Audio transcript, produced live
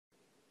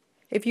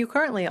If you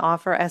currently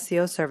offer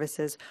SEO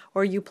services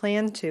or you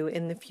plan to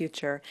in the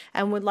future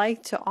and would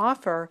like to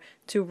offer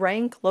to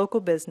rank local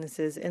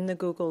businesses in the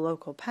Google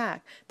Local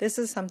Pack, this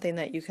is something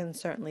that you can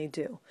certainly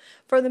do.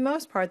 For the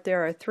most part,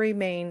 there are three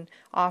main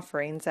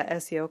offerings that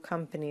SEO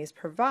companies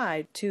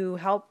provide to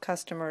help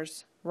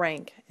customers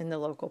rank in the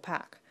local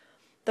pack.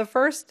 The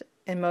first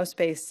and most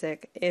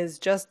basic is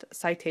just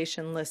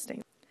citation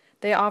listing.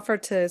 They offer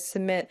to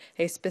submit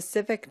a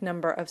specific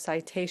number of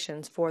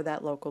citations for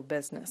that local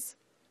business.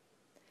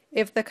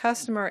 If the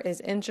customer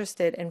is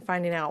interested in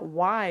finding out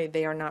why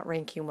they are not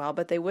ranking well,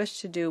 but they wish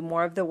to do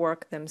more of the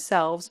work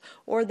themselves,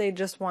 or they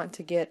just want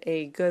to get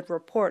a good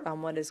report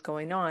on what is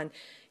going on,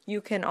 you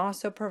can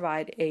also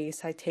provide a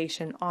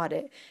citation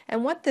audit.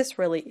 And what this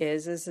really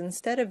is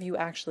instead of you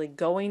actually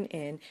going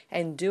in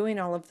and doing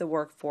all of the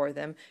work for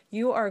them,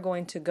 you are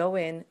going to go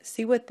in,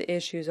 see what the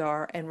issues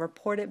are, and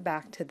report it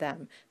back to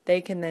them.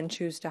 They can then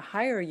choose to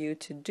hire you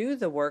to do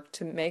the work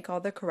to make all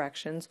the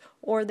corrections,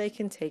 or they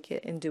can take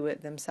it and do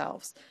it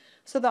themselves.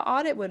 So the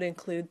audit would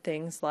include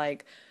things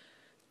like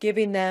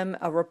giving them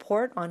a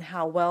report on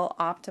how well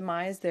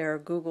optimized their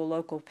Google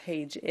local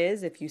page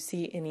is. If you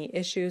see any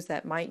issues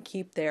that might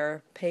keep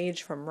their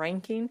page from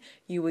ranking,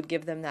 you would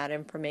give them that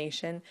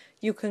information.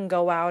 You can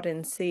go out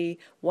and see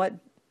what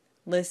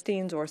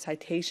listings or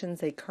citations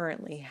they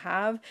currently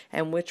have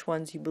and which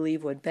ones you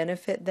believe would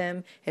benefit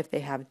them. If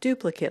they have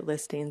duplicate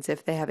listings,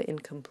 if they have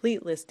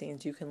incomplete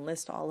listings, you can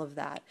list all of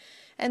that.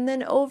 And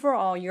then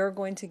overall, you're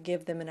going to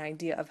give them an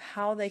idea of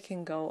how they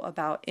can go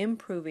about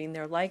improving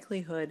their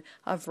likelihood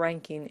of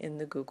ranking in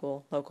the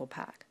Google local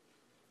pack.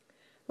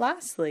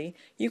 Lastly,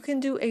 you can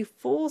do a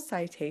full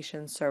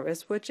citation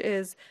service, which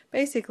is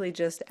basically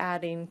just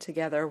adding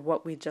together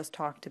what we just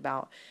talked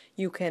about.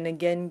 You can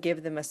again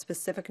give them a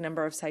specific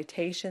number of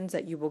citations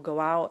that you will go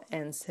out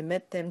and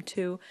submit them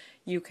to.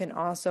 You can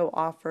also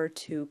offer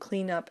to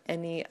clean up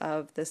any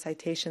of the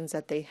citations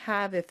that they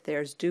have if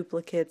there's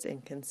duplicates,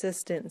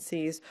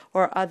 inconsistencies,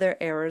 or other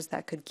errors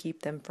that could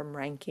keep them from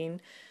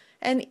ranking.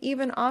 And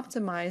even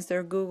optimize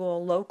their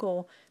Google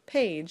local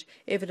page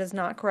if it is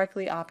not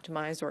correctly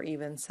optimized or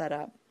even set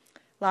up.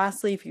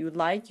 Lastly, if you'd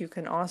like, you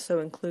can also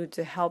include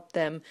to help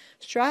them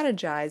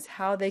strategize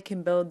how they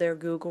can build their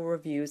Google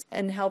reviews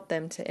and help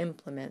them to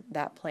implement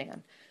that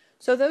plan.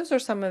 So those are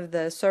some of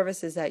the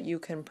services that you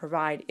can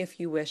provide if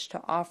you wish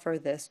to offer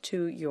this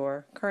to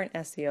your current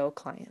SEO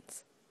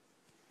clients.